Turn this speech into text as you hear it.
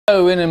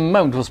So in a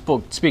moment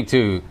we'll speak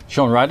to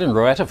Sean Ryder and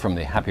Rowetta from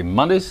the Happy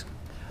Mondays.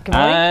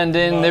 And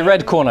in the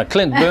red corner,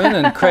 Clint Boone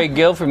and Craig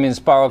Gill from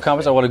Inspiral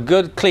Compass. I want a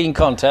good, clean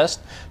contest.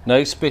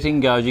 No spitting,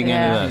 gouging,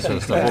 any of that sort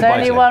of stuff. There's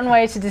only one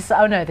way to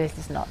decide. Oh no, this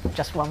is not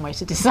just one way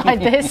to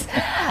decide this.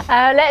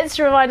 Let's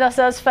remind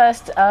ourselves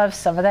first of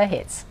some of their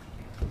hits.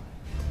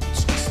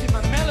 Twisting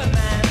my melon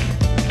man.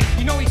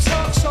 You know he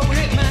talks over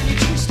it, man. You're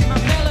twisting my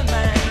melon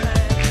man.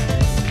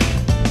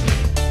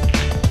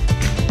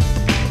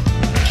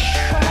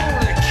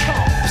 Holy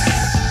cops.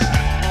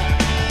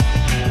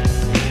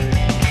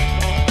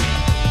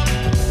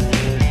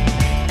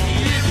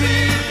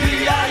 Yippee,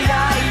 yippee,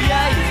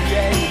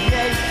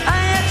 I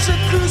had to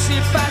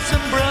crucify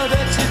some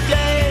brother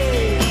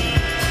today,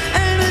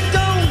 and I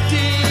don't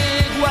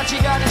dig what you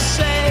gotta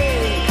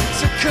say.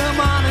 So come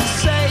on and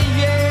say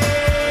yeah.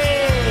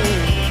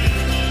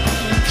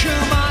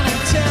 Come on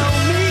and tell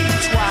me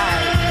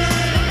twice.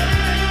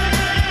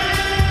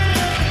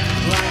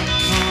 Black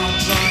car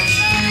drives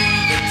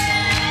through the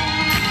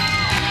town.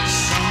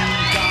 Some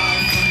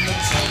guy from the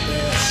top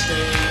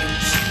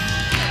estate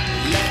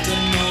left a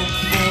note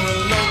for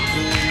a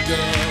local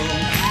girl,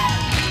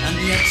 and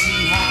yet he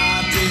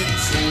had it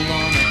all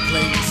on a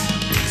plate.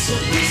 So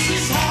this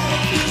is how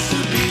it feels to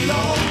be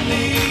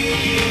lonely.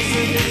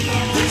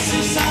 This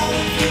is how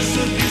it feels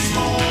to be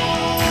small.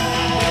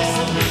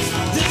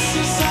 This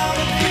is how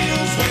it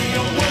feels when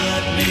your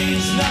word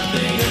means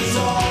nothing at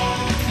all.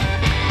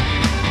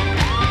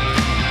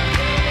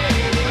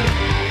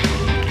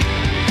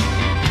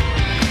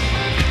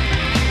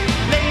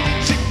 Lady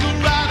took a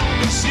ride on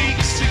the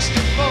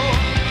C64.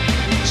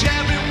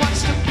 Jerry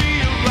wants to be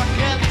a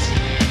rocket.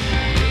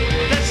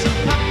 There's a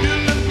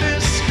popular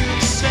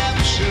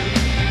misconception,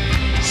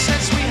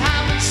 since we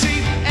haven't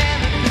seen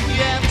anything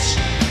yet.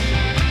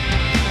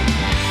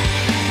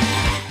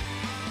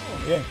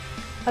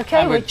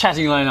 Okay, And we're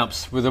chatting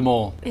lineups with them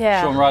all.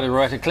 Yeah. Sean Ryder,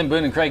 Rowetta, Clint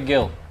Boone and Craig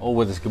Gill, all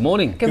with us. Good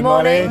morning. Good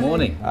morning. Good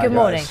morning. Good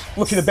morning.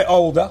 Looking a bit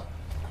older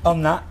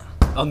on that.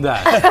 On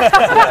that.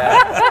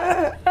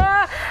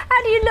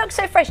 How do you look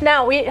so fresh?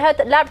 Now, we heard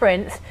that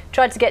Labyrinth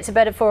tried to get to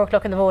bed at 4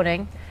 o'clock in the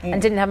morning and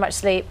didn't have much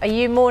sleep. Are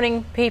you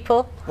morning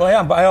people? Well, I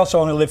am, but I also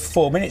only live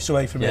 4 minutes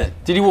away from Yeah. it.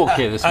 Did you walk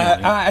here this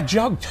morning? I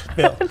jogged,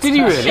 Bill. Did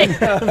you really?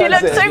 You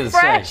look so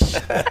fresh.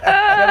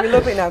 Yeah, we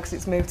love it now because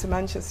it's moved to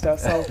Manchester,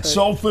 Salford.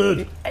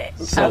 Salford.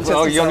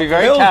 Oh, you've got to be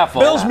very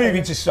careful. Bill's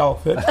moving to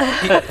Salford.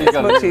 It's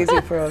Much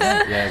easier for us.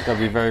 Yeah, got to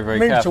be very, very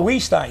Moving to careful.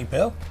 Weast, aren't you,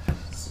 Bill?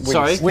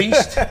 Sorry?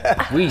 Weast.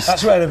 Weast.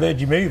 That's where I've heard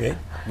you moving.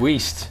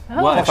 Weast.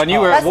 Well, if I knew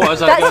where it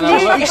was, I'd That's go and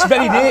have a look. It's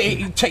very near.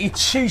 It'd take you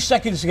 2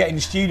 seconds to get in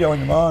the studio in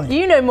the morning.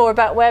 You know more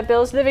about where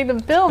Bill's living than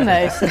Bill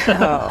knows.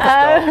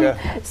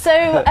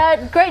 So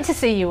great to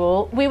see you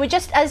all. We were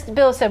just, as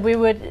Bill said, we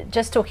were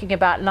just talking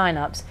about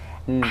lineups.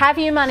 Have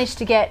you managed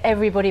to get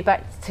everybody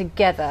back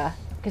together?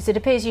 Because it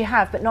appears you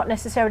have, but not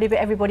necessarily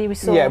everybody we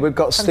saw. Yeah, we've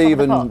got from Top of the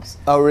Stephen, Pops.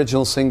 our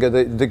original singer.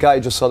 The guy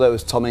you just saw there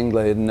was Tom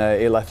Ingley, and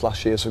he left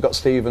last year. So we've got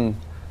Stephen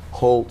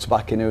Holt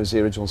back in, who was the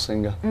original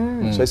singer.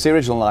 So it's the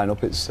original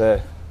lineup. It's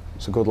a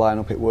good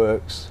lineup. It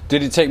works.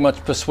 Did it take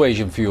much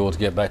persuasion for you all to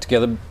get back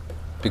together?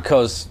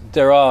 Because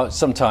there are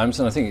sometimes,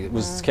 and I think it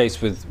was the case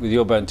with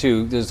your band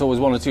too, there's always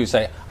one or two who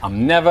say,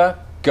 I'm never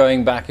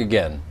going back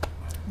again.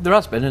 There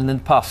has been, and in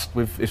the past,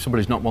 if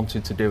somebody's not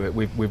wanted to do it,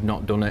 we've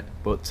not done it.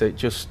 But it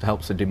just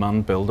helps the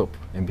demand build up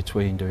in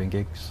between doing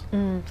gigs.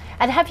 And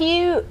have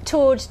you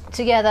toured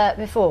together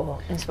before,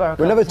 Inspiral?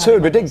 We never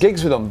toured. We did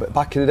gigs with them, but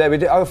back in the day, we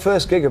did. Our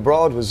first gig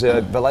abroad was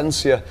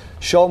Valencia.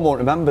 Sean won't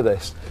remember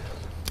this,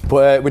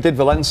 but we did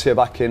Valencia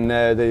back in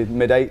the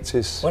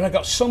mid-80s. When I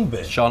got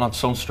sunburned. Sean had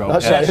sunstroke.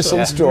 That's right,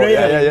 sunstroke.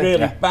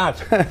 Really bad.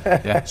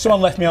 Yeah.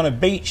 Someone left me on a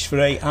beach for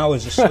 8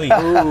 hours of sleep.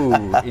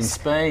 Ooh, in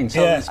Spain,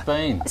 southern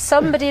Spain.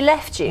 Somebody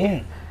left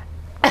you.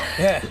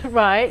 Yeah.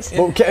 Right.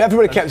 But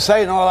everybody kept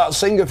saying, "Oh, that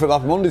singer from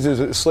Happy Mondays is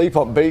asleep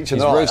on beach," and He's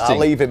they're like, roasting. "I'll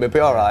leave him. It'll be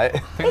all right." I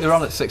think they're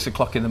on at 6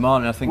 o'clock in the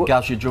morning. I think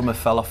Gaz, your drummer,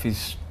 fell off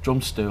his drum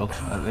stool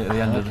at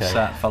the end of the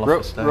set. Fell off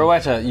the stage.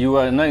 Rowetta, you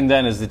were known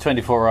then as the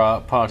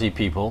 24-hour party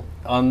people.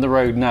 On the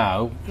road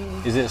now,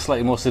 is it a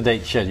slightly more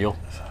sedate schedule?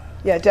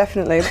 Yeah,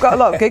 definitely. We've got a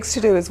lot of gigs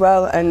to do as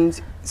well,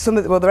 and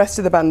the rest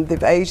of the band,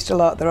 they've aged a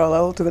lot. They're all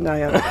older than I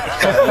am.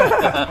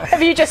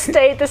 Have you just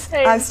stayed the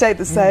same? I've stayed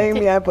the same,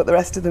 yeah, but the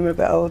rest of them are a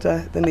bit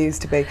older than they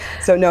used to be.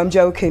 So no, I'm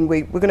joking.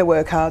 We're going to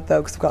work hard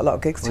though, because we've got a lot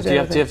of gigs to do. Do you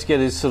have to get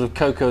his sort of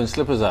cocoa and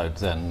slippers out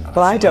then?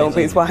 Well, I don't,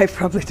 but his wife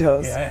probably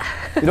does. Yeah.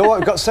 You know what?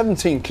 We've got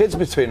 17 kids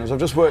between us. I've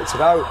just worked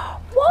it out.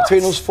 What?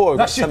 Between us four, we've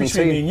got That's just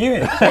 17. between me and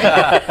you.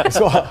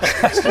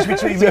 That's just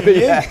between me and you.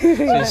 Yeah. So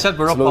you said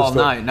we're up another all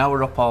story. night. Now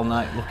we're up all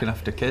night looking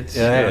after kids.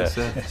 Yeah.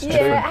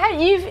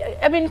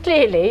 I mean,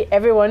 clearly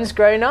everyone's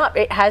grown up.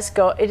 It has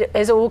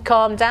all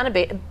calmed down a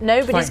bit.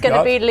 Nobody's Thank going to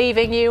God. be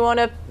leaving you on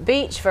a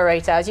beach for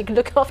 8 hours. You can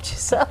look after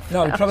yourself.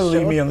 No, they'd now, probably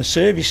leave sure. me on the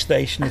service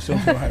station or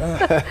something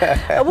like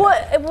that.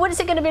 What is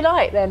it going to be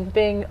like then,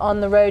 being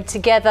on the road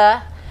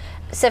together?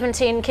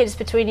 17 kids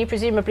between you,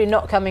 presumably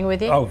not coming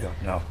with you. Oh God,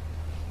 no.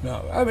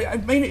 No, I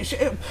mean, it's,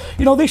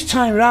 you know, this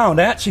time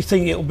round, I actually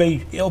think it'll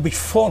be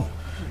fun.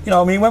 You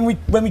know, I mean,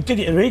 when we did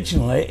it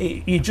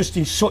originally, you're just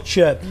in such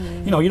a,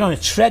 you know, you're on a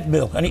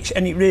treadmill, and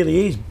it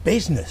really is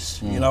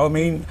business. You know, I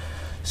mean,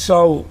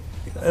 so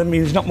I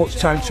mean, there's not much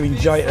time to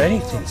enjoy it or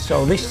anything.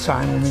 So this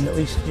time, I mean, at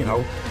least, you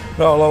know,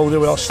 we're all older,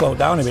 we're all slowed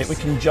down a bit. We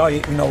can enjoy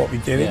it. We know what we're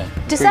doing. Yeah.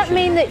 Does that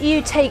mean that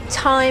you take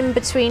time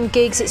between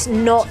gigs? It's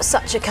not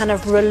such a kind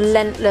of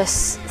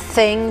relentless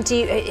thing.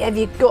 Have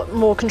you got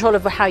more control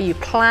over how you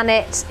plan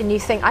it, and you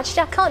think,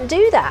 actually, I can't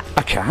do that?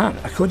 I can't.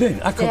 I couldn't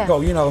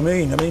go. You know what I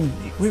mean? I mean,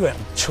 we went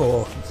on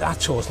tour. Our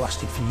tours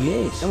lasted for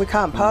years. And we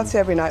can't party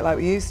every night like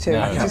we used to. No.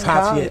 I We can't just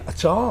party can't. it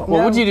at all.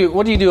 Well,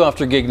 what do you do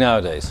after a gig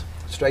nowadays?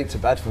 Straight to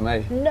bed for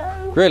me.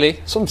 No. Really?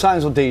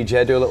 Sometimes we'll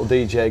DJ, do a little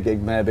DJ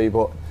gig maybe,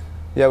 but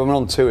yeah, when we're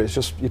on tour, it's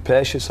just you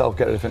pace yourself,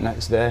 get everything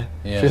next day.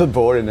 Yeah. Feel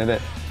boring,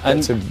 innit? And-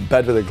 Get to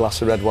bed with a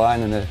glass of red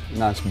wine and a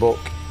nice book.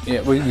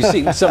 Yeah, well, we've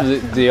seen some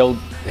of the old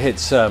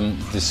hits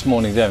this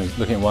morning there, I'm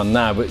looking at one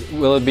now, but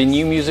will there be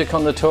new music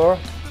on the tour?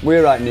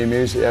 We're writing new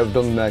music, yeah, we've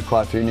done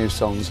quite a few new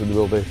songs, and there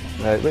will be.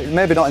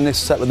 Maybe not in this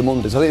set with the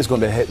Mondays, I think it's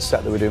going to be a hit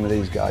set that we're doing with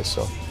these guys,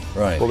 so.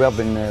 Right. But we have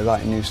been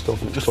writing new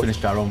stuff. Just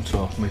finished our own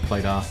tour. We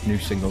played our new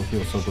single,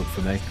 You're So Good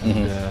For Me, and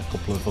a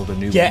couple of other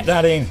new Get ones.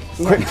 that in.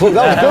 Quick plug,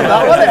 that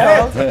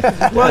was good, that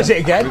wasn't it? What is it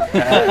again?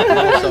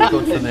 You're So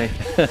Good For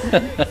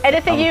Me.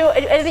 Anything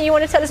you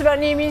want to tell us about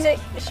new music,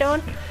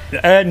 Sean?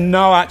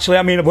 No, actually,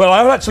 I mean, well,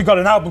 I've actually got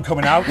an album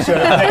coming out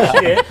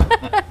next year,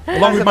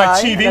 along with my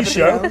TV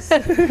show.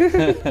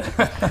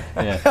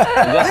 Yeah.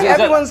 I think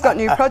everyone's got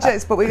new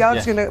projects, but we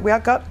are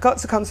got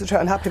to concentrate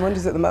on Happy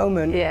Mondays at the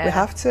moment. Yeah. We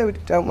have to,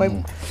 don't we?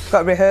 We've got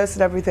to rehearse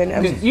and everything,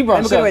 and You we're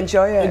branched going to out-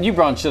 enjoy it. And you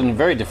branched in a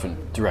very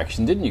different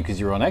direction, didn't you? Because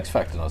you were on X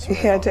Factor or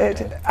something. Yeah, I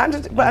did. And I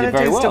did did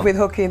very well. stuff with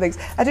Hooky and things.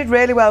 I did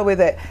really well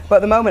with it, but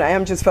at the moment I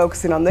am just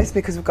focusing on this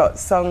because we've got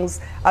songs.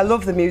 I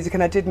love the music,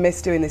 and I did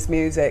miss doing this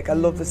music. I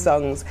love the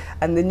songs,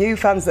 and the new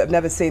fans that have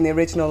never seen the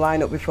original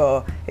lineup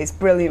before, it's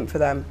brilliant for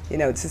them, you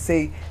know, to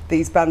see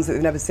these bands that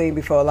they've never seen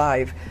before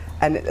live.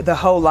 And the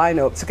whole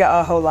lineup, to get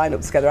our whole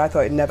lineup together, I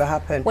thought it'd never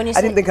happen. When you I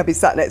say- didn't think I'd be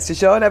sat next to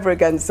Sean ever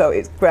again, so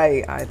it's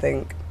great, I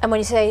think. And when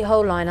you say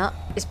whole lineup,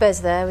 is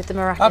Bez there with the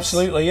maracas?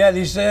 Absolutely, yeah.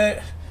 There's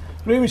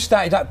rumours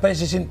started that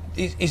Bez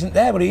isn't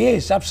there, but he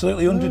is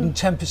absolutely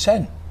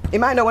 110%. He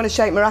might not want to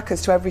shake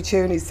maracas to every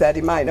tune, he said.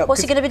 He might not.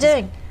 What's he going to be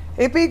doing?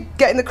 He'd be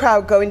getting the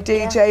crowd going,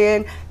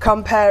 DJing,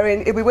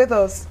 comparing. He'll be with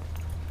us.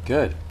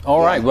 Good.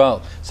 All right.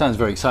 Well, sounds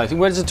very exciting.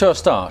 Where does the tour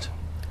start?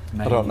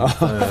 I don't know.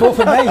 4th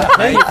of May, I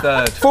think.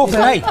 4th of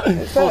May.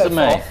 4th of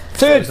May.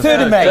 3rd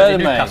of May. 3rd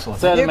of May. Newcastle.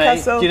 3rd of May.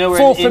 Newcastle. Do you know where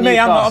 4th in of May,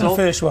 I'm not on the Newcastle?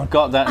 first one.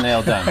 Got that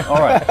nailed down. All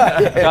right,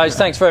 guys.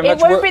 Thanks very It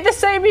much. won't be the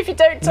same if you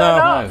don't turn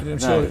up. I'm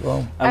sure it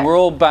won't. And we're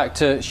all back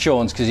to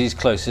Sean's because he's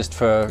closest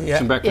for Yeah.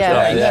 some breakfast. Yeah.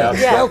 after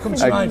this. Yeah. Welcome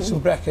to mine, some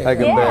brekkie. Egg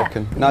and Yeah.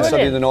 bacon. Nice to have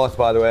you in the north,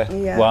 by the way.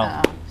 Yeah.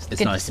 Well,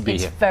 it's nice to be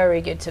It's here.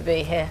 very good to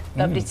be here.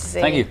 Lovely to see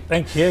Thank you.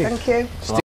 Thank you. Thank you.